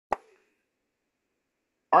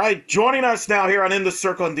All right, joining us now here on In the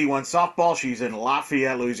Circle in D1 Softball. She's in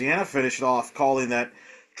Lafayette, Louisiana. Finished off calling that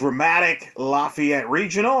dramatic Lafayette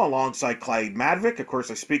Regional alongside Clay Matvick. Of course,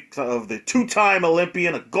 I speak of the two-time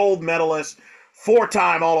Olympian, a gold medalist,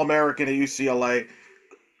 four-time All-American at UCLA,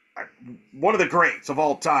 one of the greats of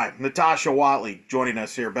all time, Natasha Watley, joining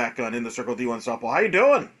us here back on In the Circle D1 Softball. How you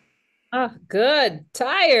doing? Oh, good.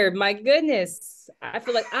 Tired. My goodness. I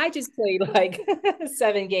feel like I just played like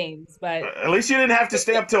 7 games, but At least you didn't have to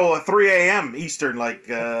stay up till 3 a.m. Eastern like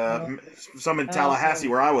oh, some in Tallahassee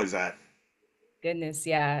oh where I was at. goodness,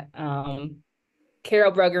 yeah.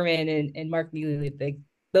 Carol Bruggerman and Mark Neely,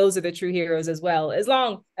 those are the true heroes as well, as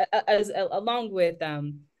along with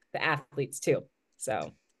the athletes too.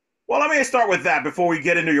 So Well, let me start with that before we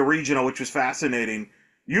get into your regional, which was fascinating.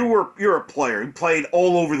 You're a player. You played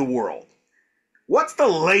all over the world. What's the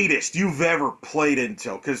latest you've ever played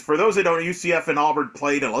until? Because for those that don't, UCF and Auburn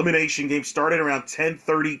played an elimination game, started around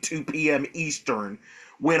 10:32 p.m. Eastern,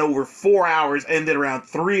 went over 4 hours, ended around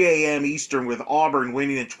 3 a.m. Eastern with Auburn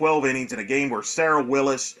winning in 12 innings in a game where Sarah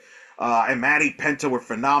Willis and Maddie Penta were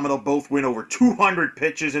phenomenal. Both went over 200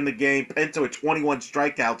 pitches in the game. Penta with 21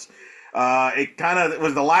 strikeouts. It kind of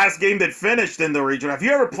was the last game that finished in the region. Have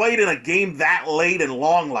you ever played in a game that late and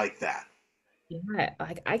long like that? yeah,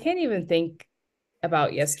 like I can't even think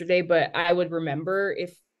about yesterday, but I would remember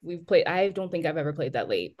if we've played. I don't think I've ever played that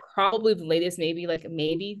late. Probably the latest,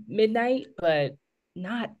 maybe midnight, but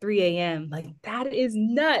not 3 a.m. Like that is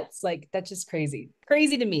nuts. Like that's just crazy.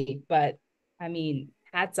 Crazy to me. But I mean,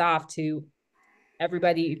 hats off to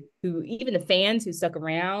everybody who, even the fans who stuck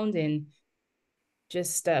around and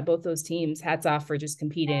just both those teams, hats off for just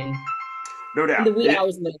competing No in doubt. the wee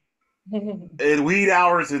hours of the In weed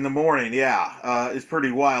hours in the morning, yeah, it's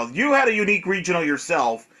pretty wild. You had a unique regional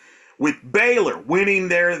yourself with Baylor winning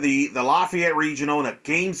there the Lafayette Regional in a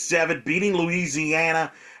Game 7, beating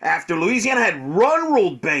Louisiana after Louisiana had run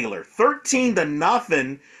ruled Baylor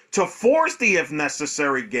 13-0 to force the if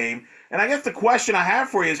necessary game. And I guess the question I have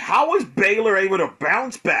for you is how was Baylor able to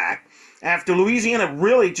bounce back after Louisiana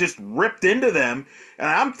really just ripped into them? And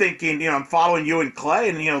I'm thinking, I'm following you and Clay,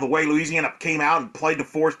 and the way Louisiana came out and played to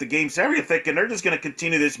force the Game 7. You're thinking they're just going to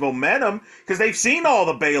continue this momentum because they've seen all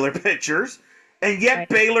the Baylor pitchers, and yet right.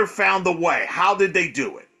 Baylor found the way. How did they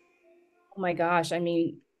do it? Oh my gosh. I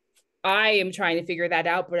mean, I am trying to figure that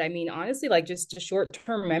out, but I mean, honestly, like just a short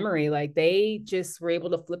term memory, like they just were able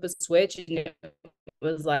to flip a switch and it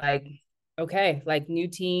was like, okay, like new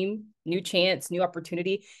team, new chance, new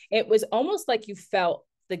opportunity. It was almost like you felt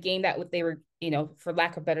the game that they were, for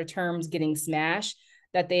lack of better terms, getting smashed,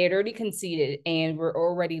 that they had already conceded and were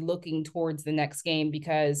already looking towards the next game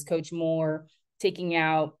because Coach Moore taking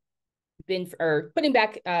out or putting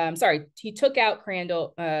back, sorry, he took out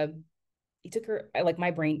Crandall, he took her like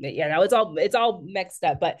my brain. Yeah, no, it's all mixed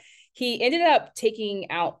up. But he ended up taking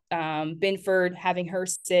out Binford, having her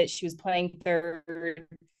sit. She was playing third,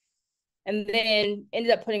 and then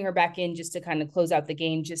ended up putting her back in just to kind of close out the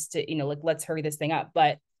game, just to like let's hurry this thing up.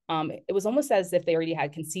 But it was almost as if they already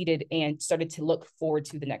had conceded and started to look forward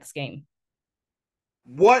to the next game.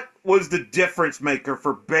 What was the difference maker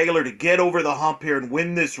for Baylor to get over the hump here and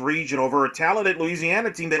win this region over a talented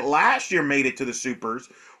Louisiana team that last year made it to the Supers,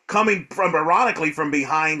 coming from ironically from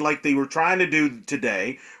behind like they were trying to do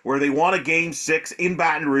today, where they won a Game 6 in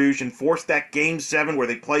Baton Rouge and forced that Game 7 where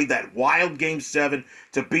they played that wild Game 7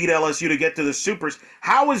 to beat LSU to get to the Supers.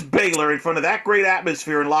 How was Baylor in front of that great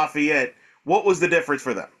atmosphere in Lafayette? What was the difference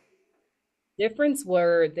for them? Difference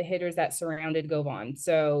were the hitters that surrounded Govan.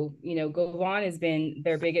 So, Govan has been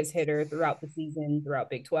their biggest hitter throughout the season,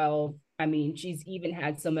 throughout Big 12. I mean, she's even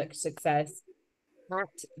had so much success at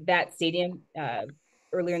that stadium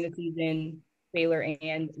earlier in the season. Baylor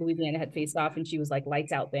and Louisiana had faced off, and she was like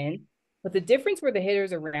lights out then. But the difference were the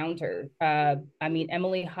hitters around her. I mean,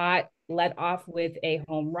 Emily Hott led off with a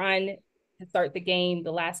home run to start the game,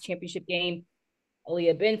 the last championship game.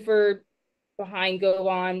 Aaliyah Binford behind go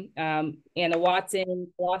on. Anna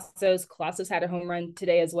Watson, Colossos had a home run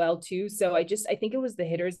today as well too. So I think it was the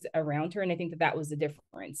hitters around her, and I think that was the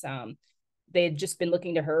difference. They had just been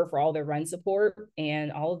looking to her for all their run support,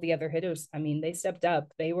 and all of the other hitters. I mean, they stepped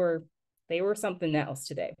up. They were something else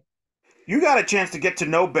today. You got a chance to get to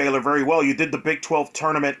know Baylor very well. You did the Big 12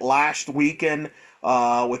 tournament last weekend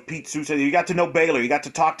with Pete Sousa. You got to know Baylor. You got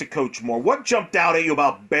to talk to Coach Moore. What jumped out at you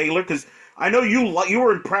about Baylor? Because I know you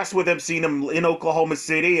were impressed with them, seeing them in Oklahoma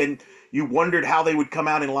City, and you wondered how they would come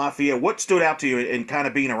out in Lafayette. What stood out to you in kind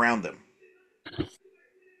of being around them?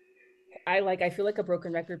 I feel like a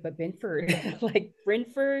broken record, but Binford, like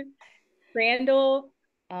Brentford, Crandall,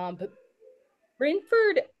 but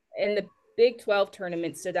Brentford and the Big 12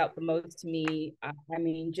 tournament stood out the most to me. I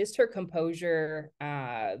mean, just her composure,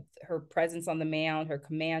 her presence on the mound, her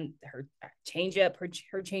command, her changeup. Her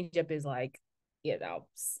changeup is like, you know,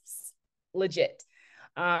 legit.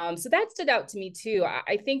 So that stood out to me too.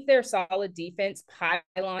 I think their solid defense,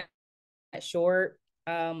 pylon at short.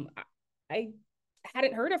 I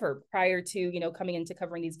hadn't heard of her prior to coming into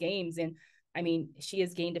covering these games, and I mean, she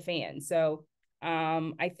has gained a fan. So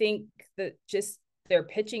I think that just their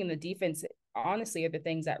pitching and the defense, honestly, are the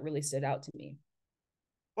things that really stood out to me.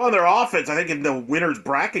 Well, their offense, I think in the winner's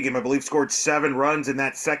bracket game, I believe scored 7 runs in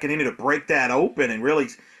that second inning to break that open and really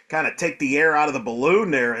kind of take the air out of the balloon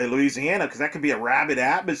there at Louisiana, because that could be a rabid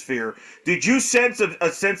atmosphere. Did you sense a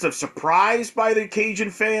sense of surprise by the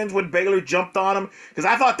Cajun fans when Baylor jumped on them? Because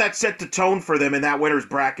I thought that set the tone for them in that winner's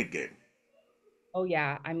bracket game. Oh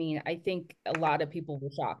yeah, I mean, I think a lot of people were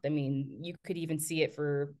shocked. I mean, you could even see it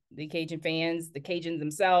for the Cajun fans, the Cajuns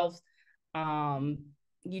themselves. Um,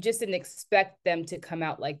 you just didn't expect them to come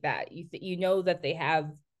out like that. You know that they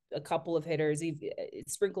have a couple of hitters,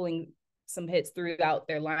 sprinkling some hits throughout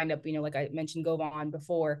their lineup. Like I mentioned, Govan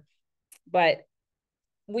before, but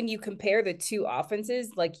when you compare the two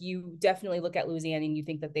offenses, like you definitely look at Louisiana and you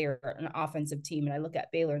think that they are an offensive team, and I look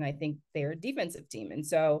at Baylor and I think they're a defensive team. And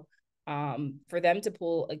so, for them to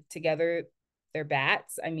pull together their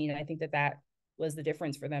bats, I mean, I think that that was the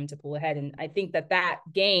difference for them to pull ahead. And I think that that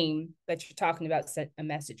game that you're talking about sent a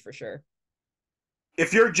message for sure.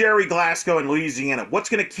 If you're Jerry Glasgow in Louisiana, what's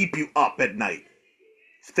going to keep you up at night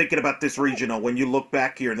thinking about this regional when you look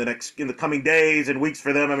back here in the coming days and weeks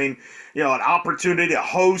for them? I mean, an opportunity to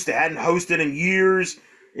host. They hadn't hosted in years.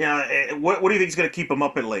 What do you think is going to keep them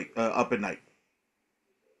up at night?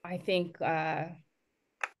 I think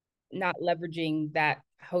not leveraging that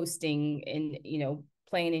hosting and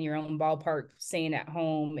playing in your own ballpark, staying at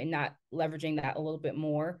home, and not leveraging that a little bit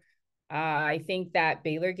more. I think that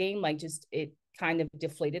Baylor game, like, just it kind of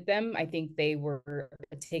deflated them. I think they were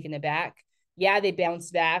taken aback. Yeah, they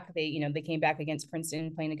bounced back. They came back against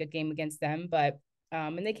Princeton, playing a good game against them, but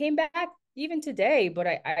and they came back even today. But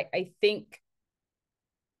I think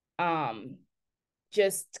um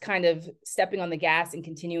just kind of stepping on the gas and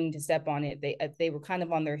continuing to step on it. They were kind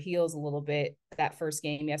of on their heels a little bit that first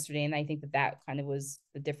game yesterday, and I think that that kind of was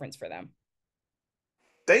the difference for them.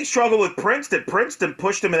 They struggled with Princeton. Princeton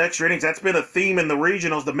pushed them in extra innings. That's been a theme in the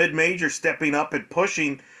regionals, the mid-majors stepping up and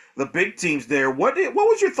pushing the big teams there. What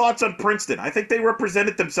was your thoughts on Princeton? I think they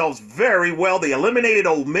represented themselves very well. They eliminated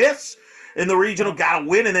Ole Miss in the regional, got a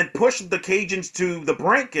win, and then pushed the Cajuns to the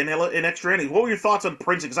brink in extra innings. What were your thoughts on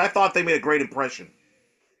Princeton? Because I thought they made a great impression.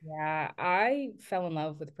 Yeah, I fell in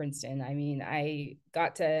love with Princeton. I mean, I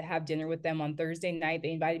got to have dinner with them on Thursday night.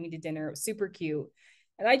 They invited me to dinner. It was super cute.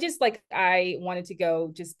 And I wanted to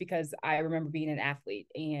go just because I remember being an athlete,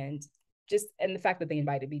 and the fact that they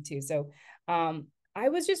invited me too. So, I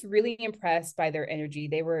was just really impressed by their energy.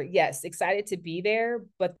 They were, yes, excited to be there,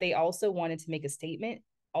 but they also wanted to make a statement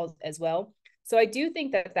as well. So I do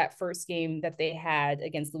think that that first game that they had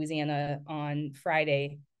against Louisiana on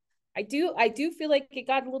Friday, I do feel like it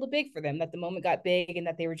got a little big for them, that the moment got big and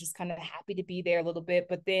that they were just kind of happy to be there a little bit.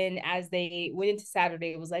 But then as they went into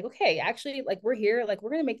Saturday, it was like, okay, actually, like, we're here, like,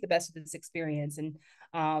 we're gonna make the best of this experience. And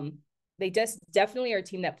they just definitely are a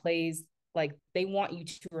team that plays like they want you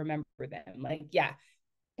to remember them. Like, yeah,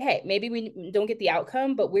 hey, maybe we don't get the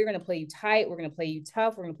outcome, but we're gonna play you tight, we're gonna play you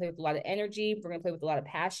tough, we're gonna play with a lot of energy, we're gonna play with a lot of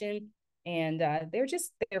passion. And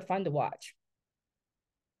they're fun to watch.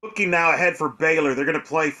 Looking now ahead for Baylor, they're going to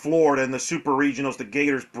play Florida in the Super Regionals. The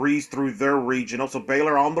Gators breeze through their regional, so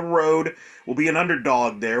Baylor on the road will be an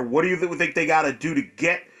underdog there. What do you think they got to do to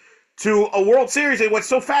get to a World Series? And what's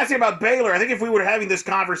so fascinating about Baylor, I think if we were having this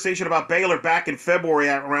conversation about Baylor back in February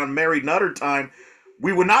around Mary Nutter time,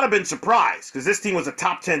 we would not have been surprised, because this team was a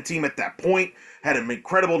top 10 team at that point, had an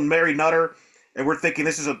incredible Mary Nutter, and we're thinking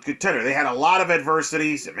this is a contender. They had a lot of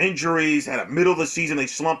adversity, some injuries, had a middle of the season they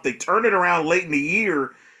slumped. They turned it around late in the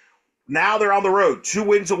year. Now they're on the road, 2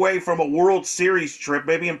 wins away from a World Series trip,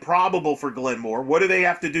 maybe improbable for Glenmore. What do they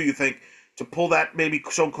have to do, you think, to pull that maybe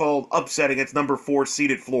so-called upset against number 4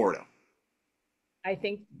 seeded Florida? I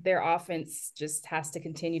think their offense just has to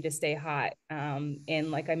continue to stay hot.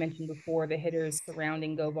 And like I mentioned before, the hitters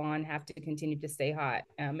surrounding Govan have to continue to stay hot.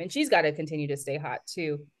 And she's got to continue to stay hot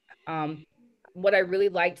too. Um, what I really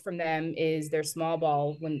liked from them is their small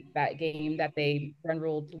ball when that game that they run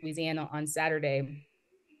ruled Louisiana on Saturday.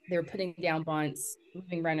 They were putting down bunts,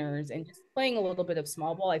 moving runners, and just playing a little bit of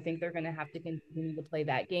small ball. I think they're going to have to continue to play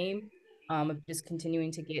that game, of just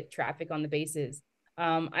continuing to get traffic on the bases.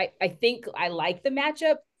 I think I like the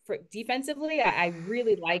matchup for defensively, I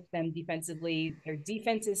really like them defensively. Their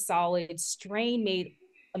defense is solid. Strain made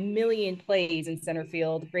a million plays in center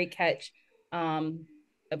field. Great catch um,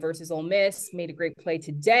 versus Ole Miss. Made a great play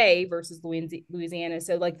today versus Louisiana.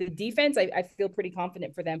 So like the defense, I feel pretty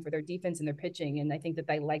confident for them for their defense and their pitching, and I think that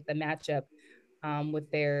they like the matchup with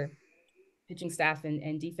their pitching staff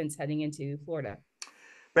and defense heading into Florida.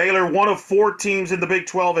 Baylor, one of four teams in the Big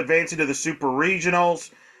 12 advancing to the Super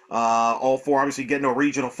Regionals. All four obviously getting to a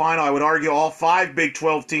regional final. I would argue all five Big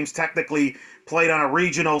 12 teams technically played on a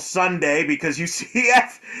regional Sunday because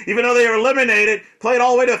UCF, even though they were eliminated, played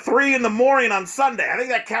all the way to 3 in the morning on Sunday. I think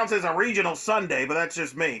that counts as a regional Sunday, but that's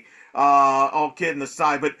just me. All kidding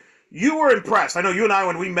aside. But you were impressed. I know you and I,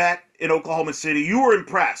 when we met in Oklahoma City, you were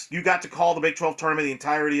impressed. You got to call the Big 12 tournament, the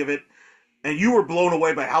entirety of it, and you were blown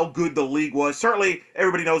away by how good the league was. Certainly,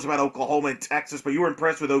 everybody knows about Oklahoma and Texas, but you were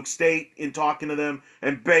impressed with Oak State in talking to them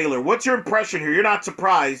and Baylor. What's your impression here? You're not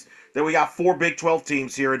surprised that we got four Big 12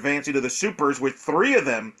 teams here advancing to the Supers, with three of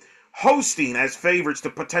them hosting as favorites to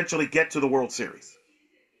potentially get to the World Series.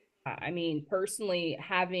 I mean, personally,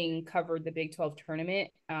 having covered the Big 12 tournament,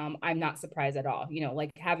 I'm not surprised at all. You know,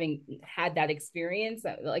 like having had that experience,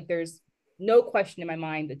 like there's no question in my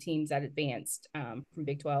mind the teams that advanced from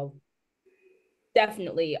Big 12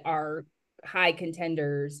 definitely are high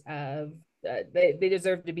contenders. They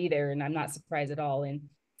deserve to be there, and I'm not surprised at all. And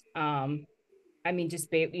I mean,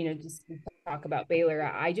 just talk about Baylor.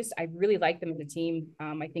 I really like them as a team.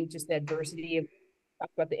 I think just the adversity of talk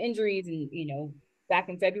about the injuries and back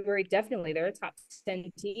in February, definitely they're a top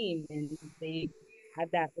 10 team, and they had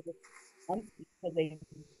that because they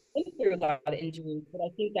went through a lot of injuries. But I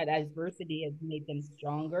think that adversity has made them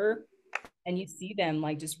stronger, and you see them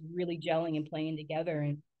like just really gelling and playing together.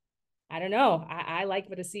 And I don't know, I like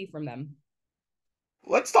what I see from them.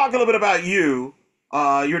 Let's talk a little bit about you.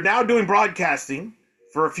 You're now doing broadcasting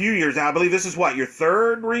for a few years now. I believe this is what, your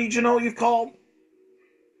third regional you've called?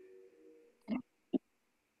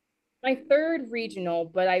 My third regional,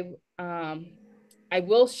 but I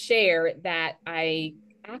will share that I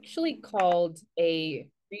actually called a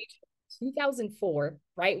regional 2004,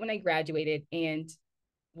 right when I graduated, and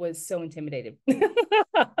was so intimidated.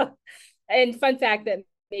 And fun fact that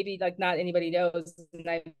maybe like not anybody knows, and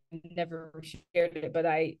I've never shared it, but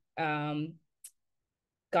I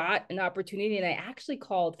got an opportunity and I actually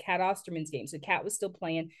called Cat Osterman's game. So Cat was still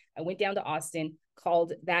playing. I went down to Austin,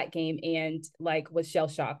 called that game, and like was shell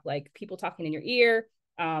shocked. Like people talking in your ear,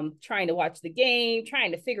 trying to watch the game,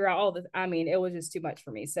 trying to figure out all the, I mean, it was just too much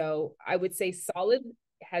for me. So I would say solid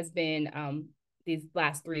has been these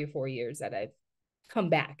last 3 or 4 years that I've come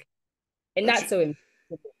back, and That's not so.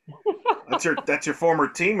 that's your former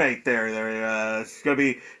teammate there. There, it's gonna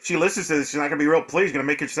be. If she listens to this, she's not gonna be real pleased. Gonna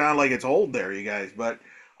make it sound like it's old there, you guys. But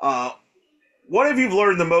uh, what have you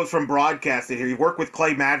learned the most from broadcasting here? You've worked with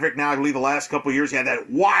Clay Matvick now. I believe the last couple of years, you had that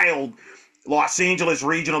wild Los Angeles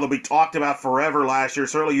regional that we talked about forever last year.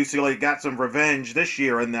 Certainly, UCLA got some revenge this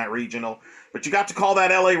year in that regional. But you got to call that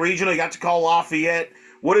LA regional. You got to call Lafayette.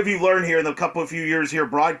 What have you learned here in the couple of few years here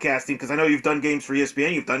broadcasting? Because I know you've done games for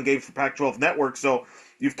ESPN, you've done games for Pac-12 Network, so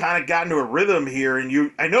you've kind of gotten to a rhythm here.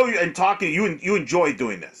 And I know you, and talking, you enjoy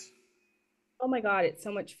doing this. Oh my God, it's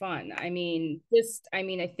so much fun. I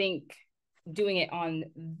think doing it on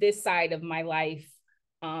this side of my life,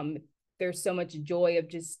 um, there's so much joy of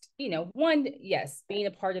just, one, yes, being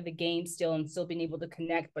a part of the game still and still being able to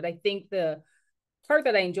connect. But I think the part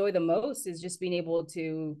that I enjoy the most is just being able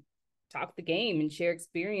to talk the game and share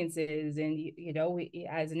experiences. And,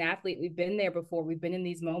 as an athlete, we've been there before, we've been in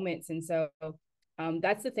these moments. And so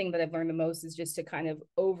that's the thing that I've learned the most is just to kind of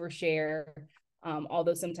overshare.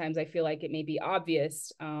 Although sometimes I feel like it may be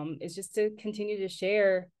obvious, is just to continue to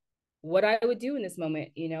share what I would do in this moment,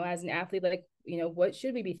 as an athlete, like, what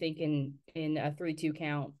should we be thinking in a 3-2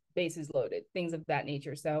 count, bases loaded, things of that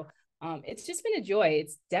nature. So it's just been a joy.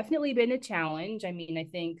 It's definitely been a challenge. I mean, I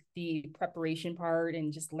think the preparation part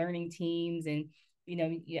and just learning teams and,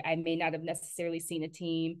 I may not have necessarily seen a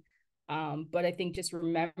team, but I think just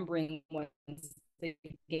remembering once the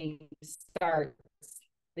game starts,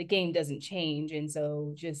 the game doesn't change. And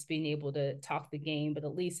so just being able to talk the game, but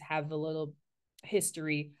at least have a little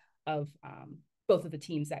history of both of the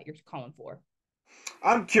teams that you're calling for.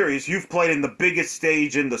 I'm curious. You've played in the biggest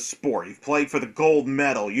stage in the sport. You've played for the gold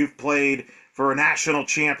medal. You've played for a national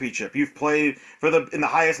championship. You've played for in the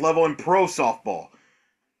highest level in pro softball.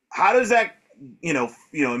 How does that, kind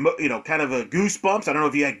of a goosebumps? I don't know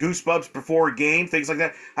if you had goosebumps before a game, things like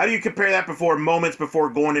that. How do you compare that moments before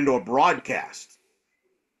going into a broadcast?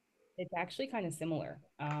 It's actually kind of similar.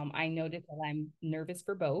 I noticed that I'm nervous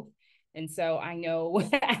for both. And so I know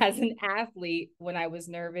as an athlete, when I was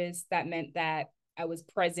nervous, that meant that I was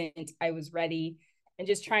present, I was ready, and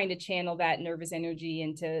just trying to channel that nervous energy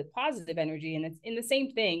into positive energy. And it's in the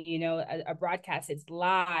same thing, a broadcast, it's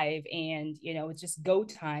live and, it's just go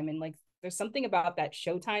time. And like, there's something about that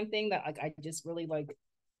showtime thing that like I just really like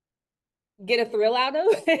get a thrill out of.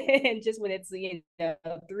 And just when it's, 3,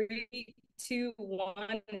 2,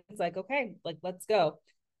 1, it's like, okay, like, let's go.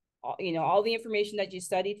 All the information that you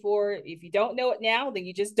studied for, if you don't know it now, then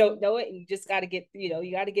you just don't know it, and you just got to get,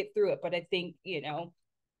 you got to get through it. But I think,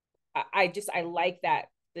 I like that,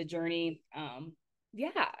 the journey.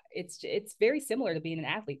 Yeah, it's very similar to being an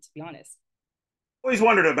athlete, to be honest. Always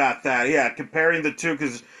wondered about that. Yeah, comparing the two,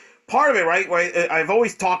 because part of it, right? I've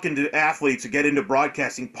always talking to athletes to get into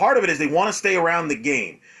broadcasting. Part of it is they want to stay around the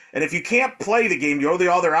game, and if you can't play the game,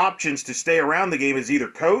 the other options to stay around the game is either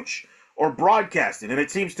coach or broadcasting. And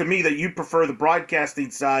it seems to me that you prefer the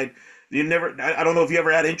broadcasting side. You never. I don't know if you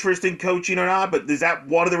ever had interest in coaching or not, but is that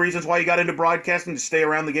one of the reasons why you got into broadcasting, to stay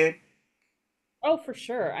around the game? Oh, for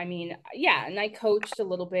sure. I mean, yeah, and I coached a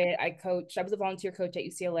little bit. I was a volunteer coach at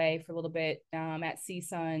UCLA for a little bit, at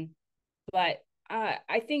CSUN. But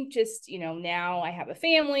I think just, now I have a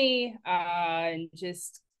family, and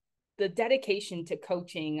just the dedication to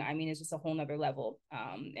coaching, I mean, it's just a whole nother level.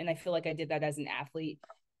 And I feel like I did that as an athlete.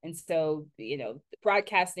 And so,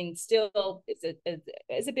 broadcasting still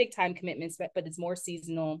is a big time commitment, but it's more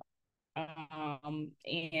seasonal.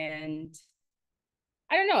 And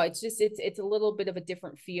I don't know. It's just it's a little bit of a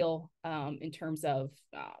different feel, in terms of,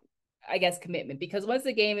 I guess, commitment, because once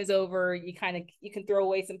the game is over, you can throw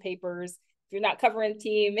away some papers. If you're not covering the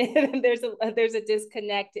team, there's a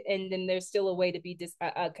disconnect, and then there's still a way to be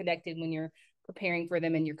connected when you're preparing for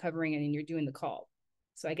them and you're covering it and you're doing the call.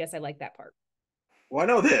 So I guess I like that part. Well, I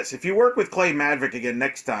know this. If you work with Clay Matvick again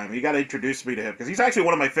next time, you got to introduce me to him, because he's actually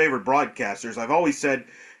one of my favorite broadcasters. I've always said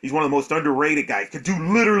he's one of the most underrated guys. Could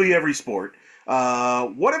do literally every sport.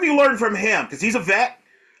 What have you learned from him? Because he's a vet.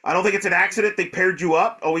 I don't think it's an accident they paired you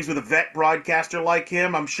up always with a vet broadcaster like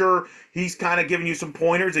him. I'm sure he's kind of giving you some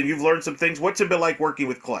pointers and you've learned some things. What's it been like working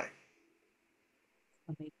with Clay?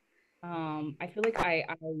 I feel like I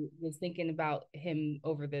was thinking about him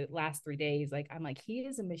over the last 3 days. Like, I'm like, he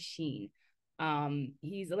is a machine.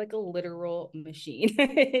 He's like a literal machine.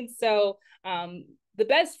 And so, the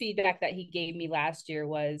best feedback that he gave me last year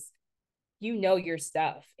was, your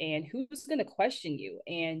stuff, and who's going to question you,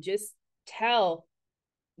 and just tell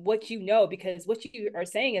what because what you are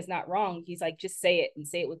saying is not wrong. He's like, just say it, and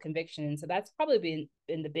say it with conviction. And so that's probably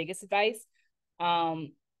been the biggest advice.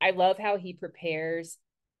 I love how he prepares.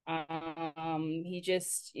 He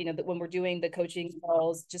just, that when we're doing the coaching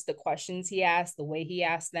calls, just the questions he asks, the way he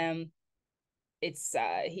asks them, it's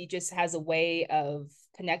he just has a way of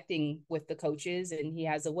connecting with the coaches, and he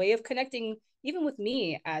has a way of connecting even with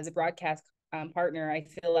me as a broadcast, partner. I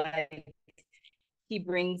feel like he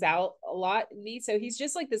brings out a lot in me. So he's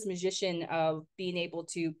just like this magician of being able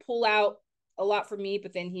to pull out a lot from me,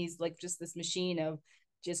 but then he's like just this machine of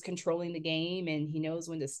just controlling the game, and he knows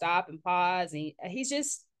when to stop and pause. And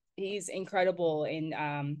he's incredible. And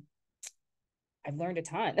I've learned a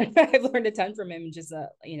ton. I've learned a ton from him, just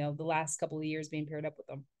the last couple of years being paired up with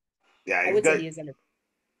him. Yeah, I you've would say got. he is under.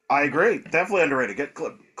 I agree. Definitely underrated. Get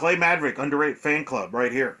Clay Madrick, underrated fan club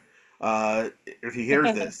right here. If he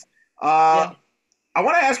hears this. Uh, Yeah. I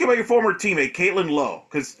want to ask you about your former teammate, Caitlin Lowe,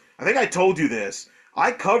 because I think I told you this.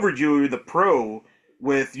 I covered you in the pro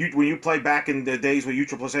with you when you played back in the days with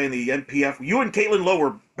UAAA and the NPF. You and Caitlin Lowe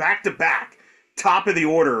were back to back, top of the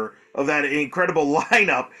order of that incredible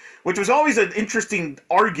lineup, which was always an interesting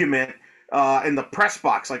argument in the press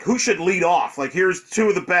box. Like, who should lead off? Like, here's two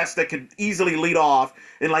of the best that could easily lead off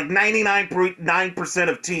in like 99.9%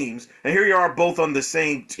 of teams, and here you are both on the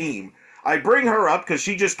same team. I bring her up because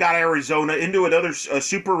she just got Arizona into another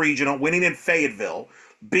super regional, winning in Fayetteville,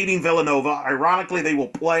 beating Villanova. Ironically, they will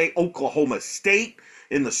play Oklahoma State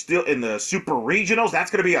in the super regionals.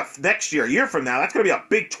 That's going to be a next year, a year from now. That's going to be a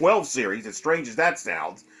Big 12 series. As strange as that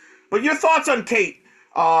sounds, but your thoughts on Kate?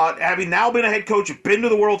 Having now been a head coach, you've been to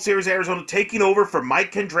the World Series, Arizona, taking over for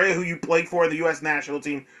Mike Kendrea, who you played for in the U.S. national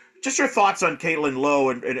team. Just your thoughts on Caitlin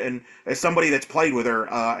Lowe, and as somebody that's played with her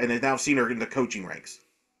and has now seen her in the coaching ranks.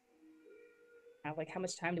 Like, how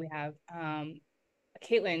much time do we have?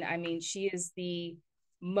 Caitlin, I mean, she is the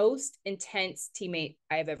most intense teammate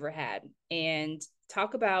I've ever had. And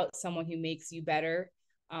talk about someone who makes you better.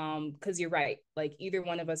 Because you're right, like, either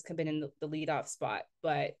one of us could have been in the leadoff spot,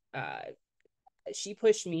 but she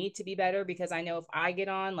pushed me to be better, because I know if I get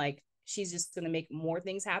on, like, she's just going to make more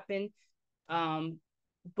things happen.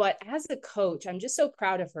 But as a coach, I'm just so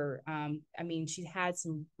proud of her. I mean, she had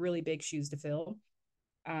some really big shoes to fill.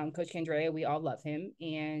 Coach Candrea, we all love him,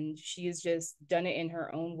 and she has just done it in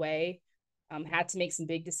her own way. Had to make some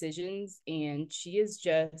big decisions, and she is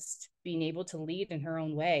just being able to lead in her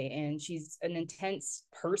own way. And she's an intense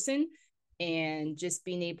person, and just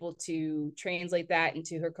being able to translate that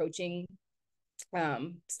into her coaching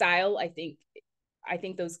style, I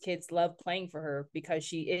think those kids love playing for her because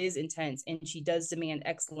she is intense and she does demand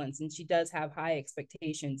excellence and she does have high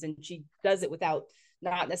expectations and she does it without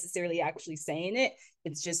not necessarily actually saying it.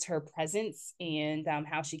 It's just her presence and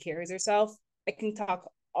how she carries herself. I can talk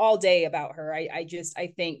all day about her. I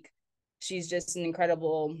think she's just an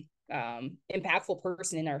incredible, impactful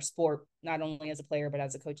person in our sport, not only as a player but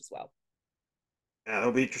as a coach as well. Yeah,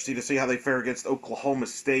 it'll be interesting to see how they fare against Oklahoma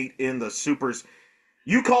State in the Supers.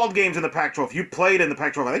 You called games in the Pac-12. You played in the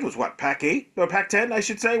Pac-12. I think it was what, Pac-8 or Pac-10, I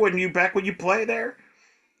should say, when you play there.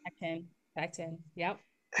 Pac-10, Pac-10, yep.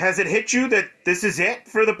 Has it hit you that this is it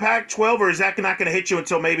for the Pac-12, or is that not going to hit you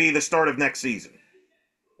until maybe the start of next season?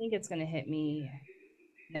 I think it's going to hit me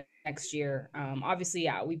next year. Obviously,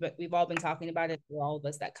 yeah, we've all been talking about it for all of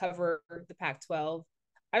us that cover the Pac-12.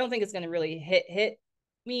 I don't think it's going to really hit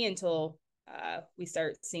me until we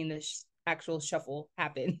start seeing the actual shuffle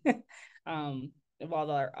happen of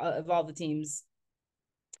all the teams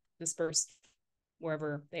dispersed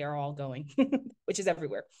wherever they are all going, which is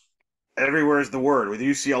everywhere. Everywhere is the word. With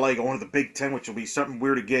UCLA going to the Big Ten, which will be something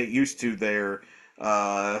weird to get used to there.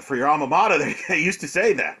 For your alma mater, they used to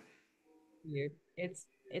say that. Weird.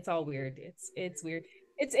 It's all weird. It's weird.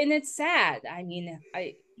 It's sad. I mean,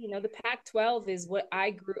 the Pac-12 is what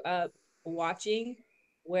I grew up watching,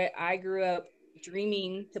 what I grew up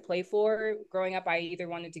dreaming to play for. Growing up, I either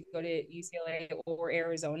wanted to go to UCLA or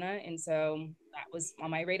Arizona, and so that was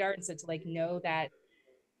on my radar. And so to like know that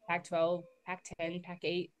Pac-12, Pac-10,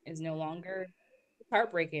 Pac-8 is no longer, it's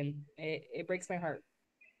heartbreaking. It breaks my heart.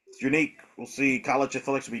 It's unique. We'll see. College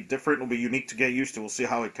athletics will be different. It'll be unique to get used to. We'll see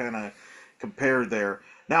how it kind of compared there.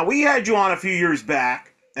 Now, we had you on a few years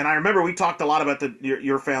back, and I remember we talked a lot about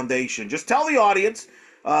your foundation. Just tell the audience,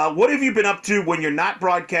 what have you been up to when you're not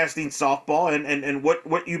broadcasting softball, and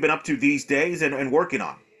what you've been up to these days and working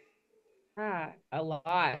on? A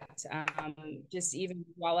lot. Just even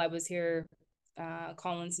while I was here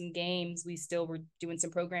calling some games, we still were doing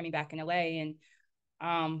some programming back in LA. And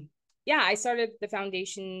yeah, I started the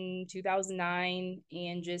foundation 2009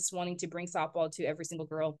 and just wanting to bring softball to every single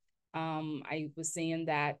girl. I was seeing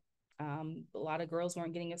that a lot of girls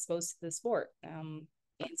weren't getting exposed to the sport. And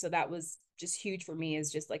so that was just huge for me,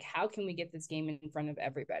 is just like, how can we get this game in front of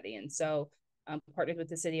everybody? And so partnered with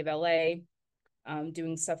the city of LA,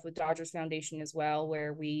 doing stuff with Dodgers Foundation as well,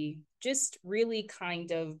 where we just really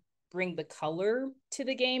kind of bring the color to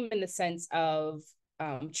the game in the sense of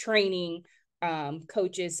training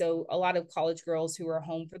coaches. So a lot of college girls who are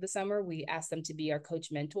home for the summer, we ask them to be our coach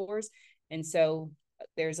mentors. And so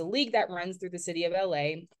there's a league that runs through the city of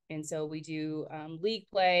LA. And so we do league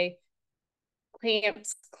play,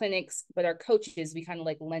 camps, clinics, but our coaches, we kind of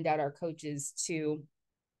like lend out our coaches to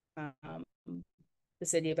um, the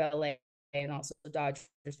city of LA and also the Dodgers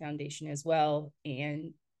Foundation as well,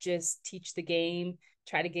 and just teach the game,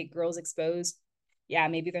 try to get girls exposed. Yeah,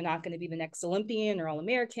 maybe they're not going to be the next Olympian or All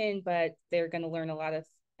American, but they're going to learn a lot of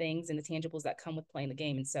things and the tangibles that come with playing the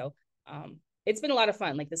game. And so it's been a lot of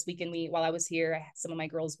fun. Like this weekend, while I was here, some of my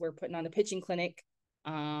girls were putting on a pitching clinic.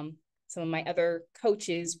 Some of my other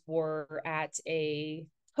coaches were at a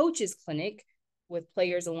coaches clinic with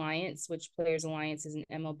Players Alliance, which Players Alliance is an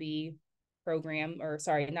MLB program, or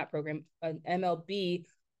sorry, not program, an MLB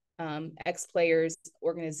ex players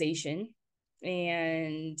organization.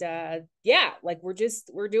 And yeah, like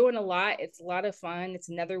we're doing a lot. It's a lot of fun. It's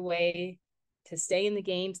another way to stay in the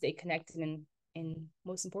game, stay connected, and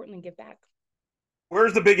most importantly, give back.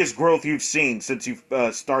 Where's the biggest growth you've seen since you've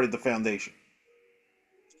started the foundation?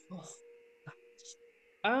 Oh,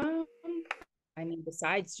 um, I mean,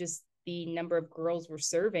 besides just the number of girls we're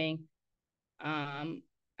serving, um,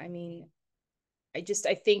 I mean, I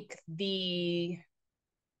think the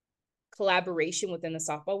collaboration within the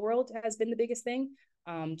softball world has been the biggest thing.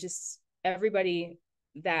 Just everybody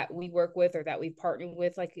that we work with or that we've partnered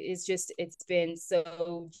with, like it's been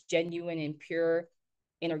so genuine and pure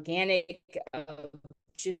and organic,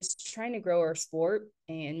 just trying to grow our sport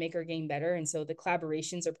and make our game better. And so the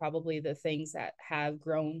collaborations are probably the things that have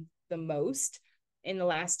grown the most in the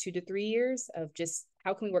last 2 to 3 years, of just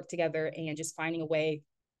how can we work together and just finding a way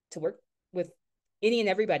to work with any and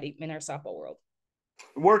everybody in our softball world.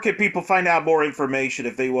 Where can people find out more information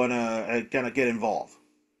if they want to kind of get involved?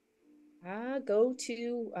 Go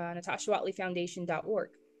to NatashaWatleyFoundation.org.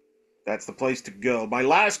 That's the place to go. My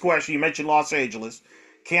last question, you mentioned Los Angeles.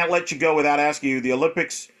 Can't let you go without asking you. The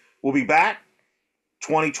Olympics will be back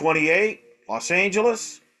 2028, Los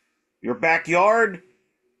Angeles, your backyard,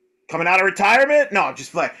 coming out of retirement. No, I'm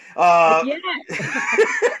just playing. Yeah, we're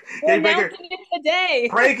Okay, Baker. announcing it today.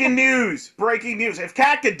 Breaking news! Breaking news! If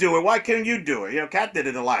Kat could do it, why can't you do it? You know, Kat did it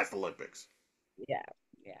in the last Olympics. Yeah,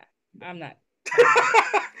 yeah. I'm not trying to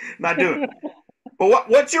do Not doing it. it. But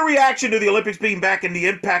what's your reaction to the Olympics being back and the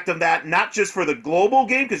impact of that, not just for the global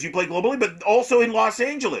game, because you play globally, but also in Los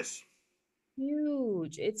Angeles?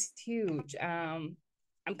 Huge. It's huge. I'm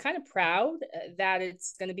kind of proud that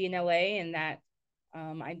it's going to be in LA and that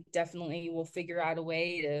I definitely will figure out a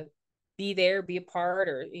way to be there, be a part,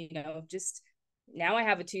 or, just now I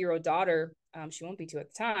have a 2-year-old daughter. She won't be two at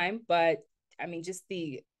the time, but I mean, just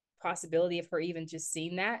the possibility of her even just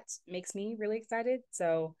seeing that makes me really excited.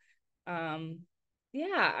 So, um,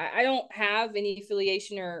 yeah, I don't have any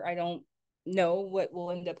affiliation or I don't know what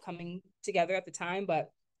will end up coming together at the time,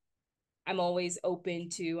 but I'm always open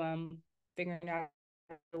to figuring out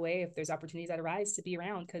a way if there's opportunities that arise to be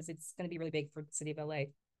around because it's going to be really big for the city of LA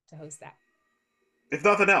to host that. If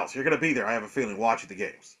nothing else, you're going to be there. I have a feeling watching the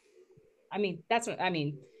games. I mean, that's what I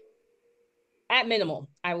mean. At minimal,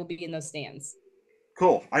 I will be in those stands.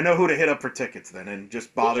 Cool. I know who to hit up for tickets then, and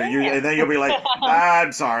just bother you, Yeah. and then you'll be like,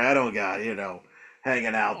 I'm sorry, I don't got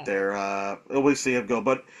hanging out Yeah. there. We'll see him go.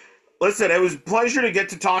 But listen, it was a pleasure to get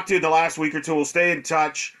to talk to you the last week or two. We'll stay in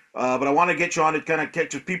touch. But I want to get you on to kind of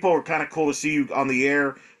catch. People are kind of cool to see you on the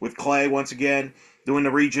air with Clay once again doing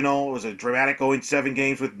the regional. It was a dramatic going 7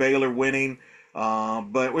 games with Baylor winning.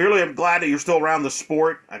 But we really am glad that you're still around the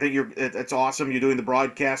sport. I think it's awesome. You're doing the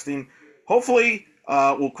broadcasting. Hopefully,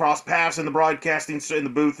 we'll cross paths in the broadcasting in the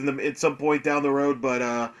booth at some point down the road.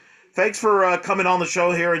 But thanks for coming on the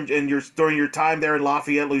show here and during your time there in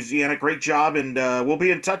Lafayette, Louisiana. Great job, and we'll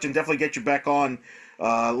be in touch and definitely get you back on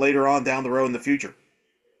later on down the road in the future.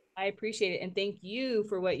 I appreciate it and thank you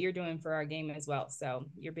for what you're doing for our game as well. So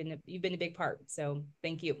you've been a big part. So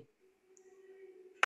thank you.